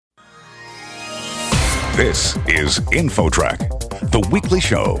This is InfoTrack, the weekly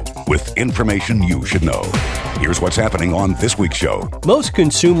show with information you should know. Here's what's happening on this week's show. Most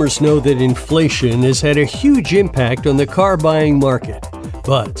consumers know that inflation has had a huge impact on the car buying market.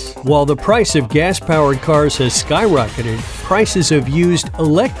 But while the price of gas-powered cars has skyrocketed, prices of used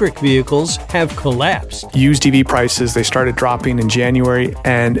electric vehicles have collapsed. Used EV prices, they started dropping in January,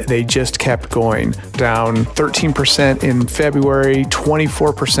 and they just kept going. Down 13% in February,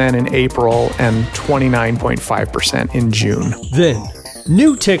 24% in April, and 29.5% in June. Then,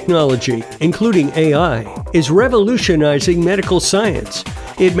 new technology, including AI, is revolutionizing medical science.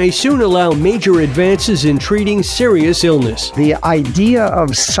 It may soon allow major advances in treating serious illness. The idea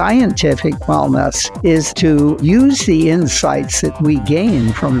of scientific wellness is to use the insights that we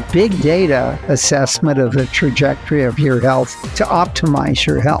gain from big data assessment of the trajectory of your health to optimize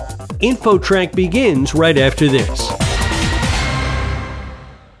your health. InfoTrack begins right after this.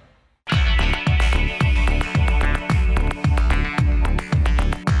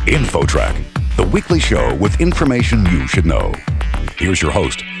 InfoTrack, the weekly show with information you should know. Here's your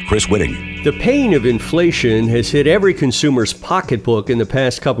host, Chris Whitting. The pain of inflation has hit every consumer's pocketbook in the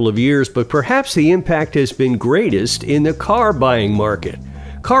past couple of years, but perhaps the impact has been greatest in the car buying market.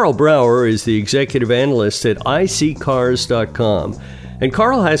 Karl Brauer is the executive analyst at skyrocketed.com. And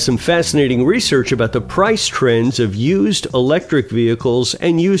Karl has some fascinating research about the price trends of used electric vehicles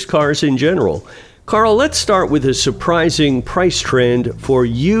and used cars in general. Karl, let's start with a surprising price trend for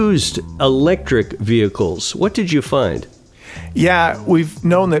used electric vehicles. What did you find? Yeah, we've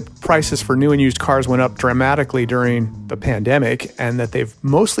known that prices for new and used cars went up dramatically during the pandemic, and that they've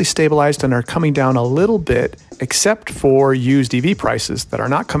mostly stabilized and are coming down a little bit, except for used EV prices that are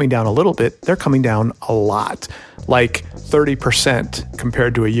not coming down a little bit, they're coming down a lot, like 30%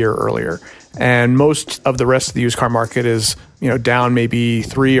 compared to a year earlier. And most of the rest of the used car market is, down maybe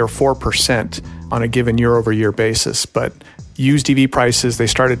 3 or 4% on a given year-over-year basis. But used EV prices, they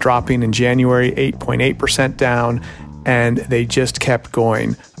started dropping in January, 8.8% down, and they just kept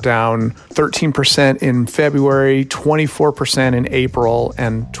going. Down 13% in February, 24% in April,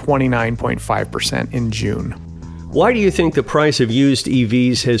 and 29.5% in June. Why do you think the price of used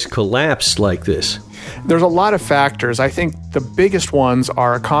EVs has collapsed like this? There's a lot of factors. I think the biggest ones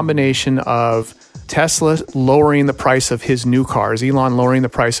are a combination of Tesla lowering the price of his new cars, Elon lowering the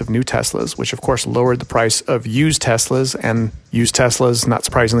price of new Teslas, which of course lowered the price of used Teslas, and used Teslas, not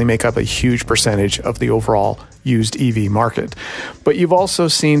surprisingly, make up a huge percentage of the overall used EV market. But you've also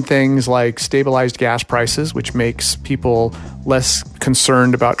seen things like stabilized gas prices, which makes people less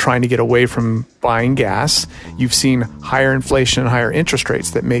concerned about trying to get away from buying gas. You've seen higher inflation and higher interest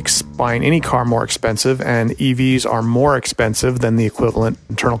rates that makes buying any car more expensive, and EVs are more expensive than the equivalent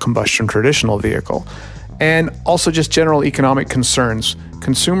internal combustion traditional vehicle. And also just general economic concerns.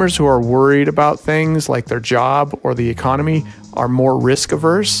 Consumers who are worried about things like their job or the economy are more risk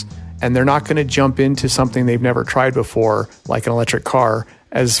averse, and they're not going to jump into something they've never tried before, like an electric car,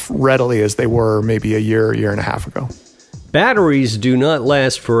 as readily as they were maybe a year and a half ago. Batteries do not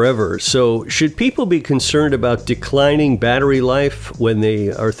last forever, so should people be concerned about declining battery life when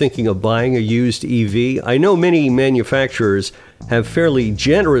they are thinking of buying a used EV? I know many manufacturers have fairly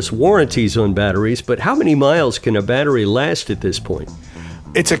generous warranties on batteries, but how many miles can a battery last at this point?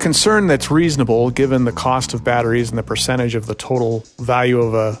 It's a concern that's reasonable given the cost of batteries and the percentage of the total value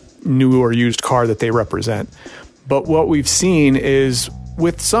of a new or used car that they represent. But what we've seen is,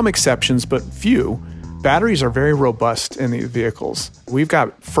 with some exceptions, but few, batteries are very robust in these vehicles. We've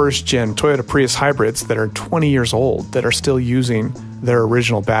got first-gen Toyota Prius hybrids that are 20 years old that are still using their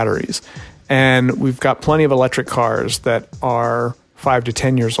original batteries. And we've got plenty of electric cars that are 5 to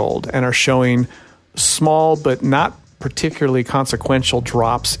 10 years old and are showing small but not particularly consequential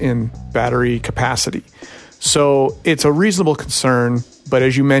drops in battery capacity. So it's a reasonable concern, but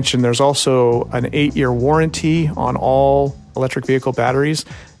as you mentioned, there's also an 8-year warranty on all electric vehicle batteries.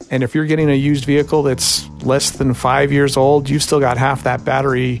 And if you're getting a used vehicle that's less than 5 years old, you've still got half that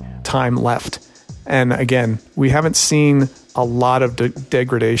battery time left. And again, we haven't seen a lot of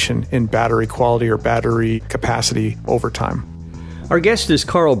degradation in battery quality or battery capacity over time. Our guest is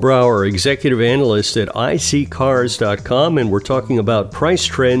Karl Brauer, executive analyst at iSeeCars.com, and we're talking about price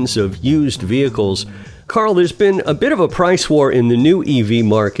trends of used vehicles. Karl, there's been a bit of a price war in the new EV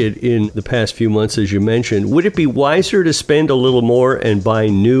market in the past few months, as you mentioned. Would it be wiser to spend a little more and buy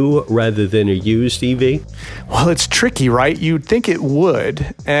new rather than a used EV? Well, it's tricky, right? You'd think it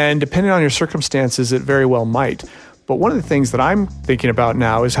would, and depending on your circumstances, it very well might. But one of the things that I'm thinking about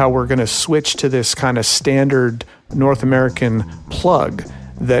now is how we're going to switch to this kind of standard North American plug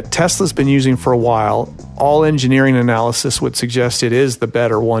that Tesla's been using for a while. All engineering analysis would suggest it is the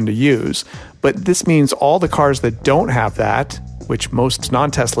better one to use. But this means all the cars that don't have that, which most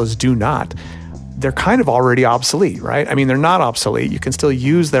non-Teslas do not, they're kind of already obsolete, right? I mean, they're not obsolete. You can still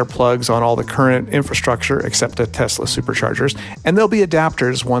use their plugs on all the current infrastructure except the Tesla superchargers, and there'll be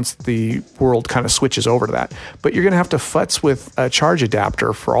adapters once the world kind of switches over to that. But you're going to have to futz with a charge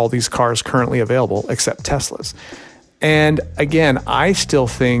adapter for all these cars currently available except Teslas. And again, I still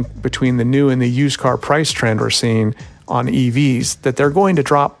think between the new and the used car price trend we're seeing on EVs that they're going to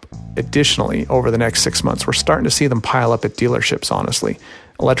drop additionally over the next 6 months. We're starting to see them pile up at dealerships, honestly.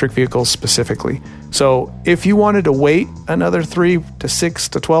 Electric vehicles specifically. So if you wanted to wait another 3 to 6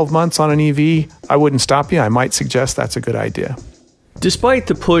 to 12 months on an EV, I wouldn't stop you. I might suggest that's a good idea. Despite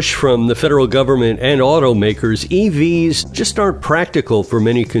the push from the federal government and automakers, EVs just aren't practical for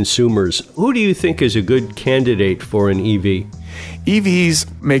many consumers. Who do you think is a good candidate for an EV?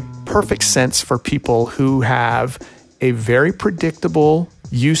 EVs make perfect sense for people who have a very predictable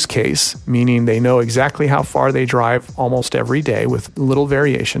use case, meaning they know exactly how far they drive almost every day with little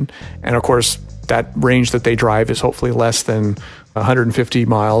variation. And of course, that range that they drive is hopefully less than 150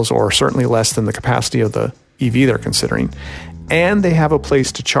 miles or certainly less than the capacity of the EV they're considering. And they have a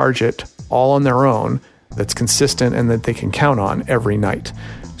place to charge it all on their own that's consistent and that they can count on every night.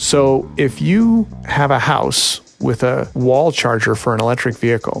 So if you have a house with a wall charger for an electric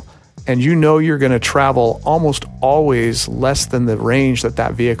vehicle, and you know you're going to travel almost always less than the range that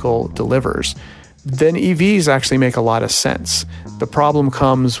that vehicle delivers, then EVs actually make a lot of sense. The problem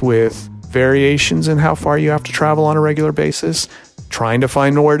comes with variations in how far you have to travel on a regular basis, trying to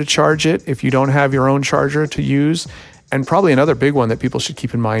find where to charge it if you don't have your own charger to use. And probably another big one that people should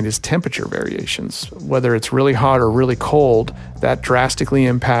keep in mind is temperature variations. Whether it's really hot or really cold, that drastically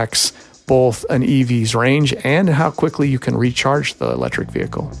impacts both an EV's range and how quickly you can recharge the electric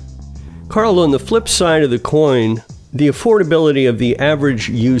vehicle. Karl, on the flip side of the coin, the affordability of the average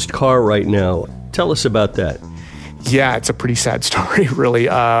used car right now. Tell us about that. Yeah, it's a pretty sad story, really.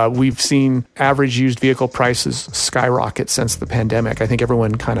 We've seen average used vehicle prices skyrocket since the pandemic. I think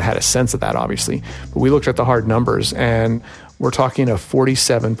everyone kind of had a sense of that, obviously. But we looked at the hard numbers, and we're talking a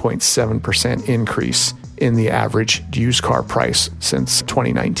 47.7% increase in the average used car price since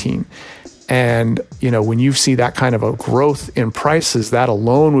 2019. And, when you see that kind of a growth in prices, that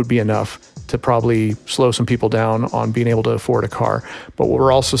alone would be enough to probably slow some people down on being able to afford a car. But what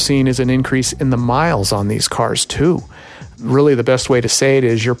we're also seeing is an increase in the miles on these cars too. Really, the best way to say it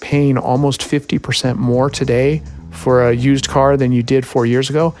is you're paying almost 50% more today for a used car than you did 4 years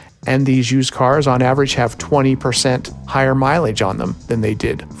ago. And these used cars on average have 20% higher mileage on them than they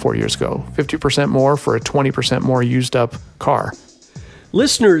did 4 years ago. 50% more for a 20% more used up car.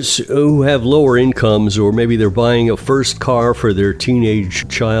 Listeners who have lower incomes, or maybe they're buying a first car for their teenage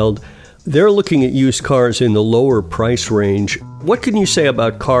child, they're looking at used cars in the lower price range. What can you say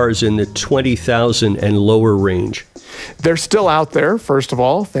about cars in the $20,000 and lower range? They're still out there, first of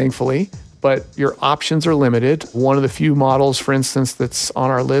all, thankfully, but your options are limited. One of the few models, for instance, that's on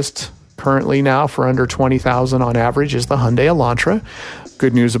our list currently now for under $20,000 on average is the Hyundai Elantra.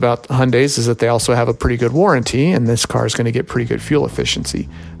 Good news about Hyundais is that they also have a pretty good warranty, and this car is going to get pretty good fuel efficiency.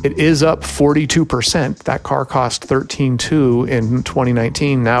 It is up 42%. That car cost $13,200 in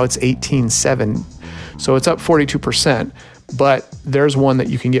 2019. Now it's $18,700. So it's up 42%, but there's one that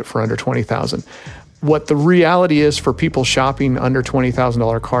you can get for under $20,000. What the reality is for people shopping under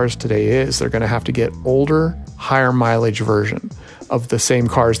 $20,000 cars today is they're going to have to get older, higher mileage version of the same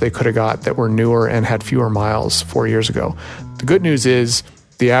cars they could have got that were newer and had fewer miles 4 years ago. The good news is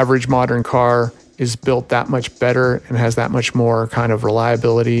the average modern car is built that much better and has that much more kind of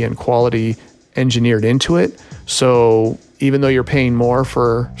reliability and quality engineered into it. So even though you're paying more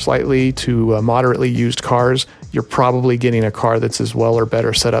for slightly to moderately used cars, you're probably getting a car that's as well or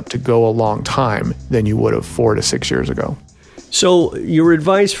better set up to go a long time than you would have 4 to 6 years ago. So your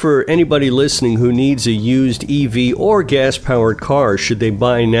advice for anybody listening who needs a used EV or gas-powered car, should they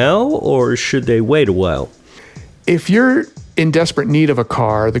buy now or should they wait a while? If you're in desperate need of a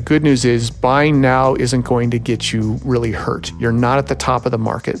car, the good news is buying now isn't going to get you really hurt. You're not at the top of the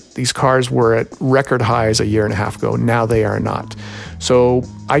market. These cars were at record highs a year and a half ago. Now they are not. So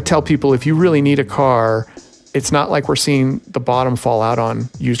I tell people if you really need a car, it's not like we're seeing the bottom fall out on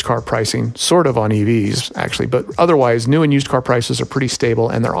used car pricing, sort of on EVs, actually. But otherwise, new and used car prices are pretty stable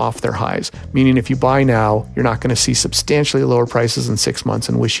and they're off their highs. Meaning if you buy now, you're not going to see substantially lower prices in 6 months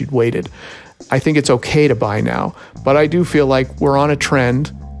and wish you'd waited. I think it's okay to buy now. But I do feel like we're on a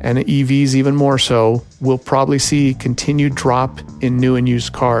trend, and EVs even more so. We'll probably see continued drop in new and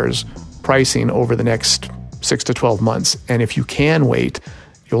used cars pricing over the next 6 to 12 months. And if you can wait,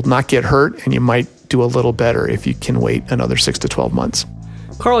 You'll not get hurt, and you might do a little better if you can wait another 6 to 12 months.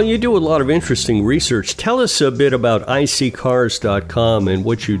 Karl, you do a lot of interesting research. Tell us a bit about iSeeCars.com and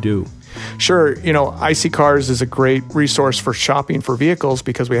what you do. Sure. iSeeCars is a great resource for shopping for vehicles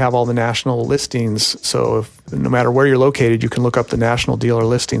because we have all the national listings. So no matter where you're located, you can look up the national dealer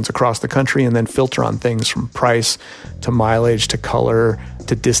listings across the country and then filter on things from price to mileage to color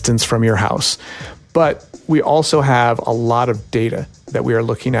to distance from your house. But we also have a lot of data that we are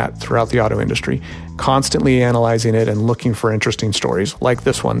looking at throughout the auto industry, constantly analyzing it and looking for interesting stories like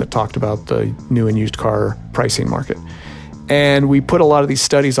this one that talked about the new and used car pricing market. And we put a lot of these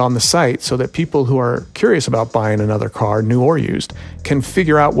studies on the site so that people who are curious about buying another car, new or used, can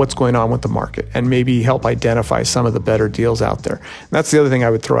figure out what's going on with the market and maybe help identify some of the better deals out there. And that's the other thing I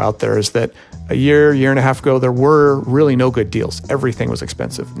would throw out there is that a year and a half ago, there were really no good deals. Everything was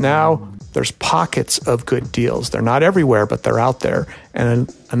expensive. Now, there's pockets of good deals. They're not everywhere, but they're out there.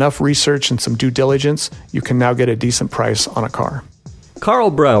 And enough research and some due diligence, you can now get a decent price on a car.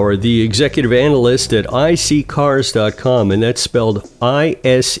 Karl Brauer, the executive analyst at iSeeCars.com, and that's spelled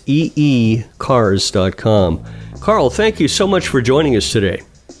ISEE Cars.com. Karl, thank you so much for joining us today.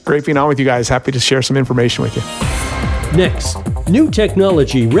 Great being on with you guys. Happy to share some information with you. Next, new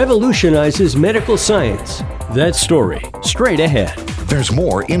technology revolutionizes medical science. That story, straight ahead. There's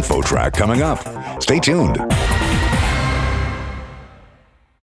more InfoTrack coming up. Stay tuned.